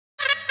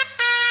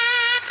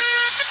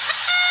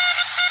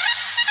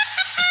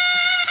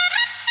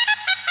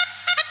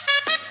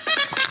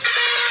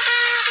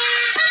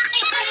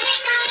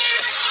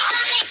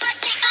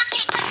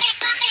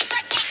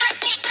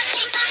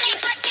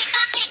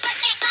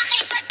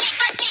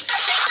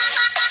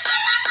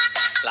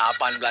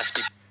18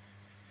 people.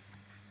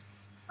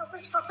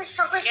 Fokus.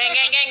 Geng.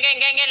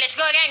 Let's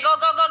go, geng. Go,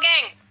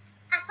 geng.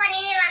 Last one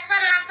ini, last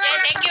one.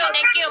 Thank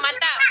you.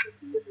 Mantap.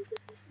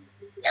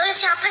 Ya Allah,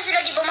 siapa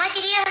sudah dibom mati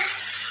dia?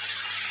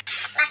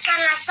 Last one.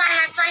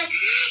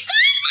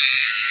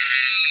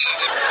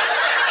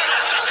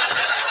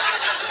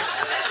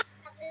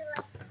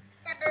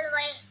 Double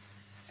way.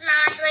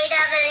 Semangat way,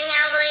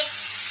 double-nya way.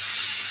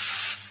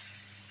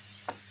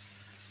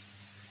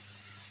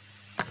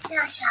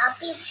 Ya,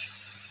 habis.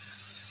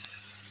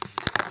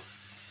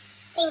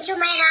 Thank you,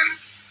 Mayra.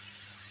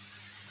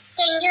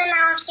 Thank you,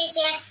 Nauf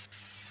Cici.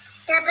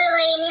 Double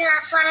way ini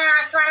last one.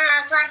 Ciao,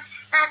 last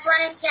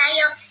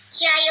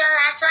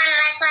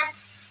one.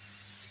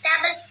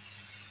 Double.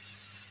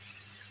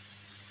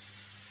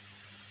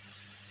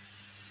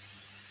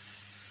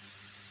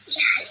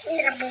 Ya,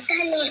 ini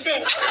rebutan nih.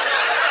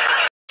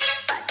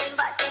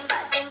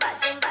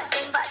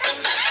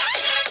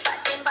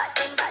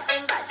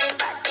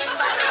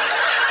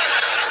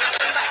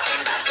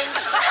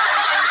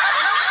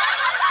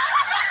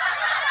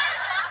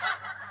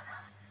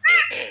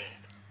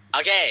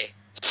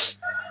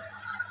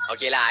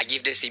 Okay lah, I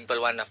give the simple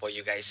one for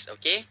you guys,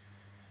 okay?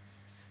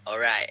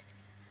 Alright.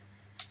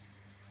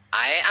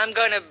 I'm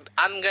gonna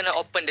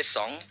open the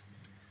song.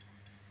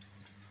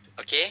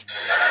 Okay?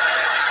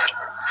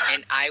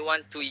 And I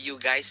want to you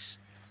guys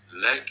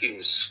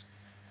leggings.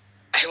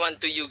 Jangan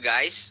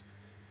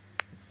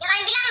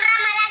bilang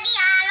drama lagi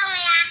ya, Long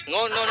ya.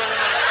 No.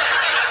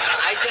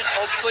 I just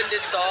open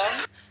the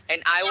song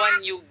and I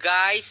want you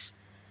guys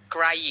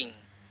crying.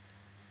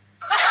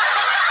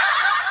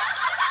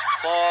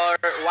 For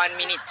 1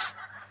 minute.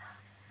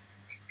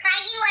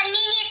 Crying 1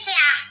 minute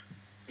ya.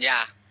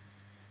 Yeah.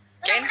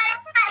 Can?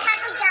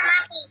 Sekarang 1 jam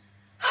habis.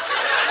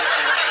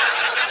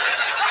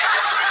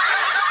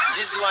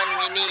 Just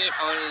 1 minute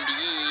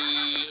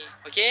only.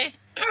 Okay?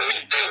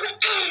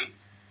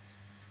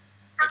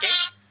 Okay?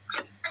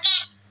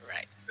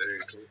 Right.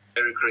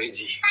 Very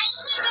crazy.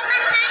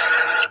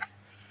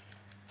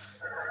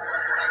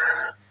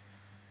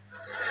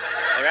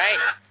 Alright.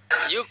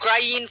 You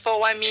crying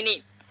for 1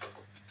 minute.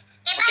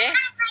 Okay?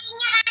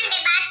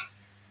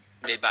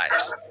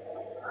 Bebas.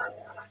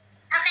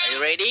 Okay. Are you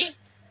ready?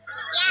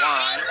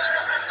 Yeah,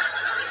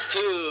 1,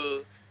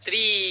 2,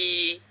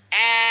 3,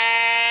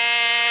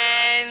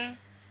 and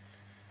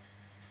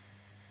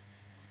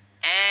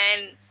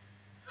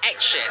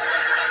action.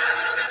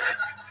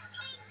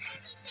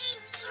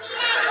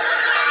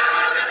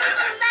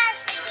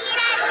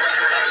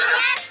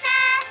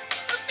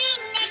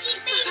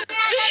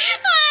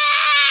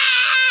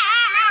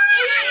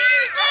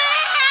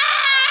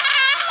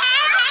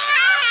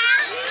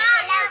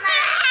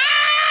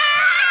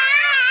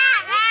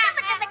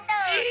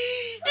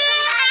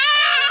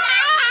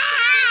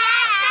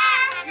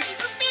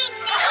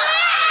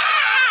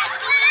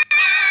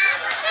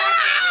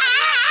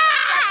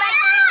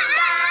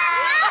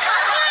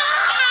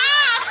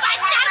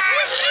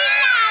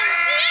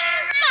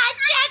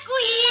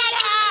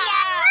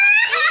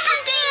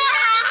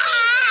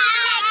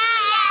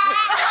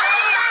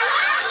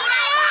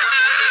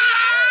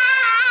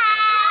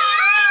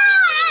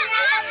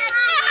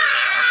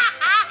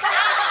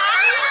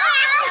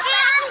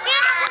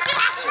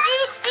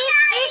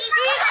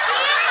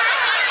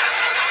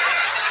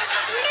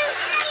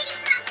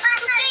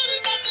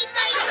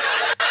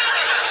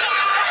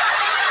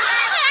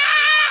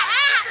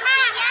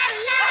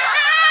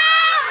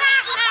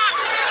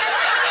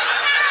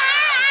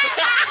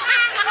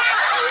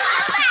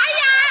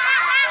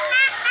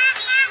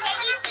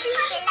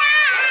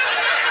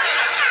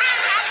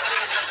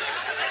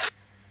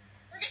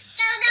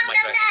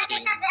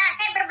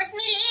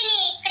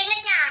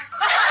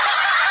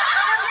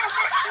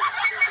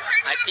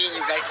 I think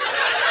you guys is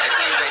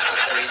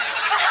crazy.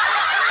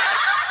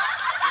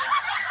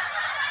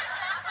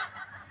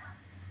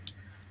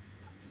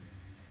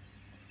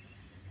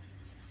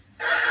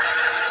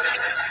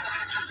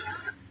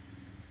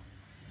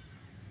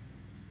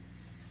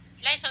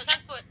 Line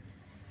sangkut.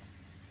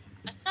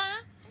 Asal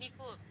ni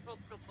kot pro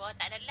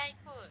tak ada line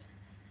kot.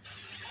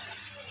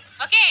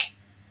 Okay.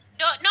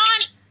 No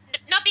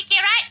PK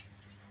right?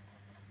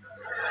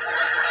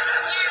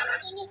 Ya,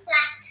 ini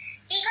lah.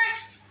 Because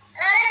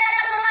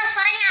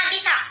suaranya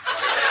habis ah.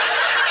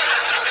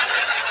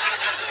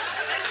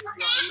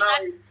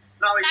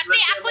 Now it's Tapi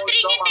aku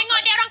teringin tengok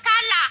dia orang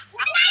kalah.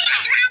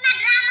 Drama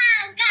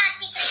enggak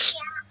sih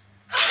Krisya.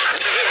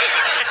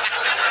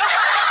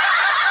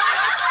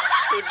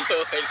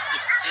 Udah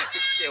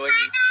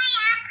Wani.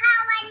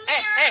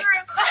 Kawannya.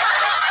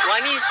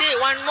 Wani say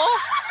one more.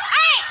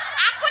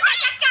 Aku tak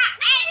cakap.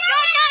 No.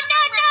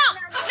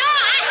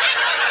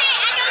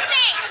 I don't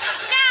say.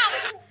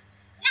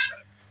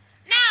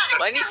 No.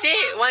 Wani say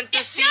want to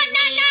see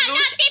me No.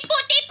 lose. Tipu.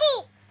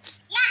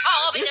 Ya.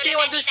 Oh, You betul say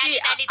want to see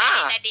tadi.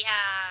 Nanti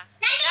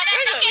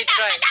we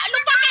try. Tak,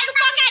 lupakan.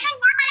 Kalau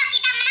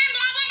kita menang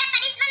dia ada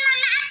punishment, mohon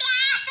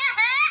maaf ya.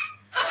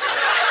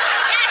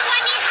 Dan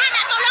Waniha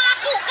nak tolong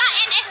aku kat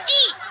NSG.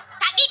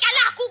 Tadi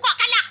kalah, aku kok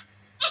kalah.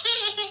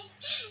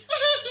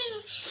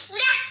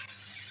 Udah.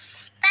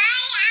 Bye.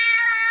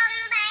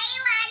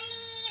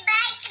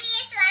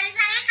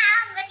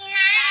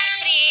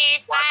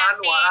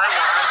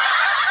 Waan.